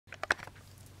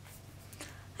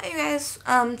Hi you guys,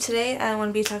 today I want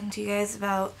to be talking to you guys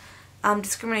about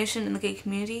discrimination in the gay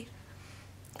community.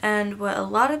 And what a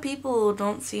lot of people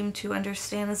don't seem to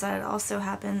understand is that it also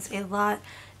happens a lot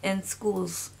in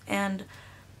schools. And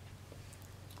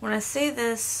when I say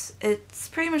this, it's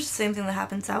pretty much the same thing that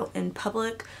happens out in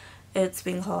public. It's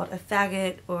being called a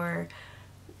faggot or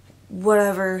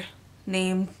whatever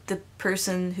name the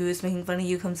person who is making fun of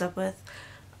you comes up with.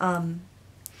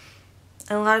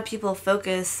 And a lot of people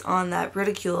focus on that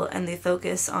ridicule, and they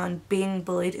focus on being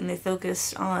bullied, and they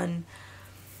focus on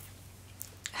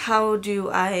how do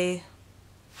I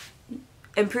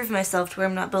improve myself to where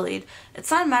I'm not bullied.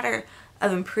 It's not a matter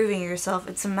of improving yourself,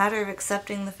 it's a matter of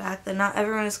accepting the fact that not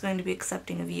everyone is going to be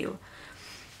accepting of you.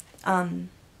 What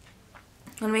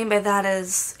I mean by that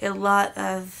is a lot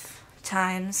of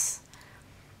times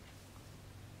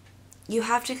you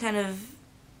have to kind of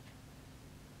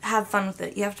have fun with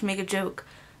it. You have to make a joke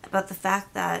about the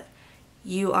fact that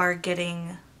you are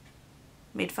getting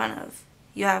made fun of.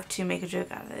 You have to make a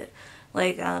joke out of it.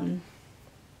 Like, I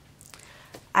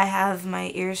have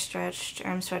my ears stretched, or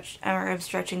I'm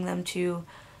stretching them to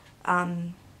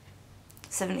 7/8,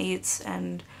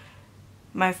 and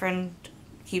my friend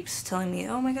keeps telling me,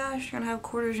 oh my gosh, you're gonna have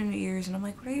quarters in your ears, and I'm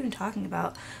like, what are you even talking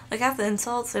about? Like, half the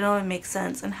insults, they don't even make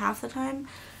sense, and half the time,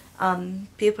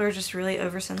 people are just really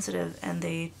oversensitive, and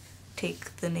they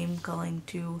take the name calling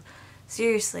too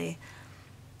seriously.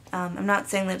 I'm not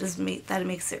saying that it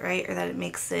makes it right or that it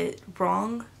makes it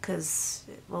wrong, because,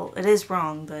 well, it is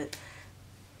wrong, but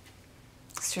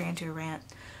straight into a rant.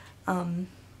 The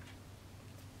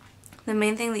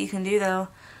main thing that you can do, though,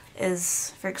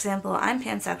 is, for example, I'm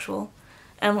pansexual,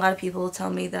 and a lot of people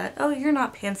tell me that, oh, you're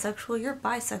not pansexual, you're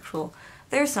bisexual.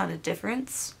 There's not a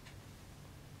difference.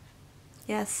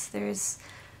 Yes, there's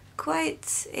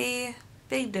quite a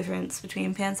big difference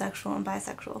between pansexual and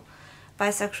bisexual.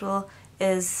 Bisexual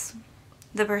is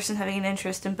the person having an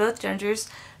interest in both genders,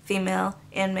 female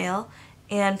and male,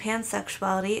 and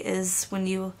pansexuality is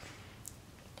when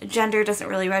gender doesn't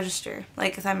really register.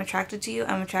 Like, if I'm attracted to you,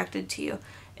 I'm attracted to you.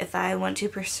 If I want to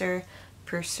pursue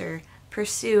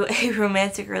a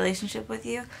romantic relationship with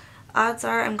you, odds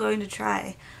are I'm going to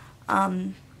try.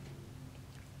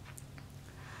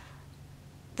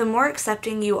 The more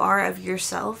accepting you are of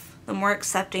yourself, the more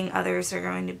accepting others are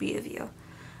going to be of you.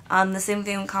 The same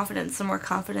thing with confidence. The more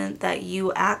confident that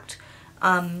you act,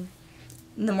 the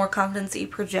more confidence that you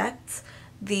project,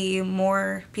 the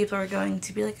more people are going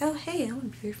to be like, oh, hey, I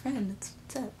want to be your friend.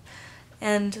 What's up?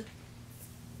 And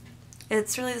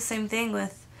it's really the same thing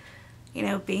with, you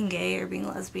know, being gay or being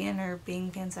lesbian or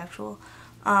being pansexual.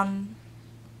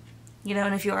 You know,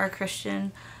 and if you are a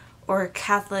Christian or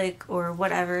Catholic or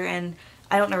whatever, and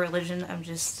I don't know religion, I'm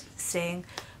just saying,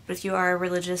 but if you are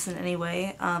religious in any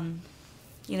way,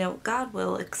 you know, God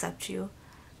will accept you,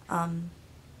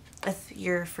 if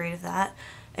you're afraid of that.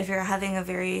 If you're having a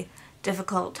very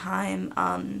difficult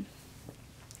time,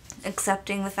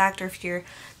 accepting the fact, or if you're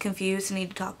confused and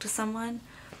need to talk to someone,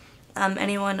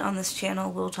 anyone on this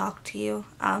channel will talk to you.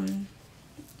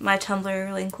 My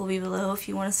Tumblr link will be below if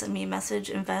you want to send me a message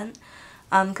and vent,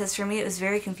 because for me it was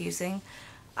very confusing.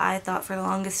 I thought for the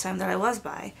longest time that I was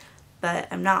bi, but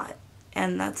I'm not,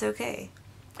 and that's okay.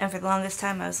 And for the longest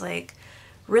time I was like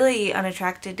really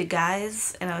unattracted to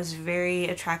guys, and I was very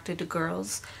attracted to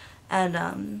girls, and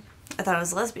I thought I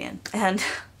was a lesbian, and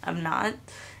I'm not,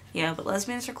 you know, but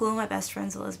lesbians are cool. My best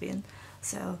friend's a lesbian,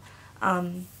 so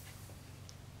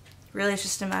really it's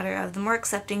just a matter of the more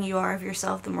accepting you are of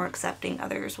yourself, the more accepting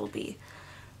others will be.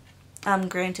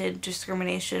 Granted,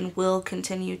 discrimination will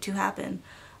continue to happen.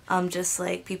 Just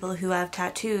like people who have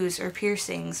tattoos or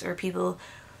piercings, or people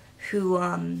who,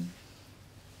 I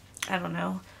don't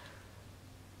know,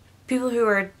 people who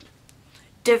are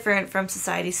different from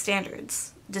society's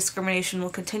standards. Discrimination will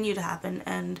continue to happen,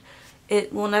 and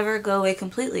it will never go away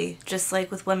completely, just like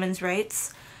with women's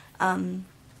rights.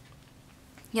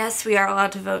 Yes, we are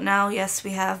allowed to vote now. Yes,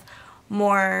 we have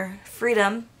more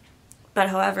freedom, but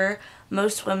however,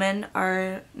 most women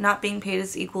are not being paid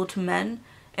as equal to men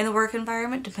in the work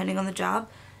environment, depending on the job.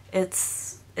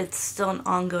 It's still an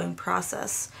ongoing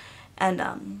process,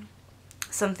 and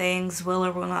some things will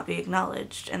or will not be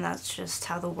acknowledged, and that's just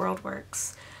how the world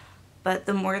works. But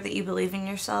the more that you believe in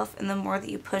yourself, and the more that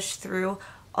you push through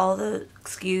all the,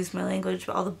 excuse my language,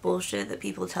 but all the bullshit that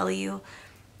people tell you,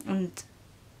 and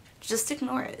just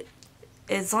ignore it.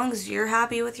 As long as you're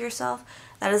happy with yourself,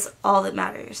 that is all that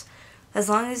matters. As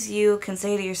long as you can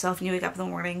say to yourself when you wake up in the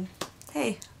morning,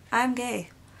 hey, I'm gay,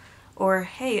 or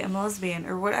hey, I'm a lesbian,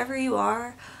 or whatever you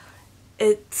are,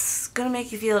 it's gonna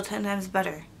make you feel 10 times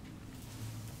better.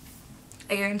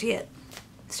 I guarantee it.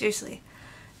 Seriously.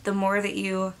 the more that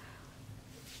you,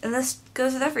 and this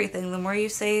goes with everything, the more you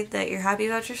say that you're happy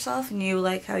about yourself and you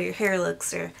like how your hair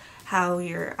looks or how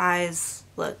your eyes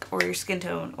look or your skin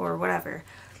tone or whatever,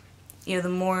 you know, the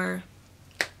more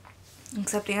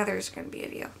accepting others are going to be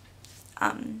of you.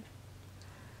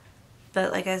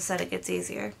 But like I said, it gets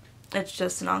easier. It's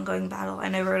just an ongoing battle. I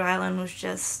know Rhode Island was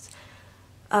just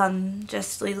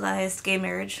legalized gay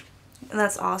marriage, and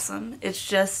that's awesome.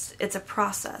 It's a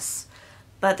process.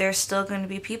 But there's still going to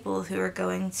be people who are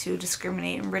going to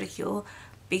discriminate and ridicule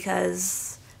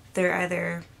because they're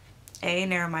either A,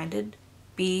 narrow-minded,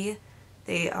 B,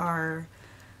 they are...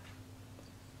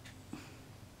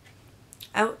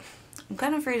 I'm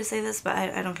kind of afraid to say this, but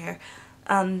I don't care.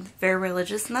 Very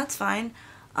religious, and that's fine.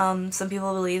 Some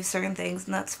people believe certain things,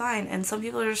 and that's fine. And some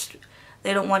people are just,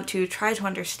 they don't want to try to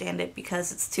understand it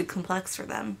because it's too complex for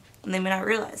them, and they may not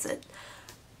realize it.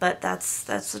 But that's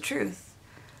the truth.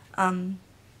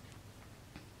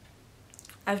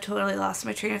 I've totally lost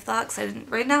my train of thought because I didn't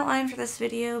write an outline for this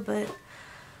video, but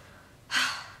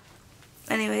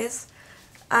anyways,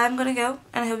 I'm gonna go,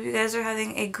 and I hope you guys are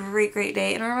having a great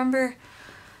day. And remember,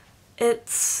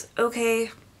 it's okay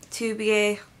to be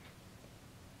gay.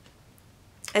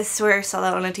 I swear I saw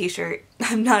that on a t-shirt.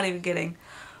 I'm not even kidding.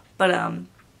 But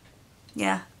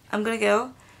yeah, I'm gonna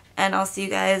go, and I'll see you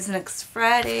guys next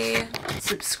Friday.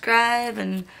 Subscribe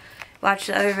and watch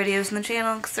the other videos in the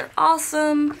channel because they're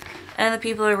awesome, and the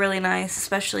people are really nice,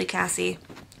 especially Cassie.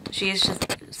 She is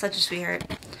just such a sweetheart.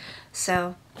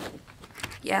 So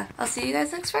yeah, I'll see you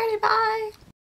guys next Friday. Bye!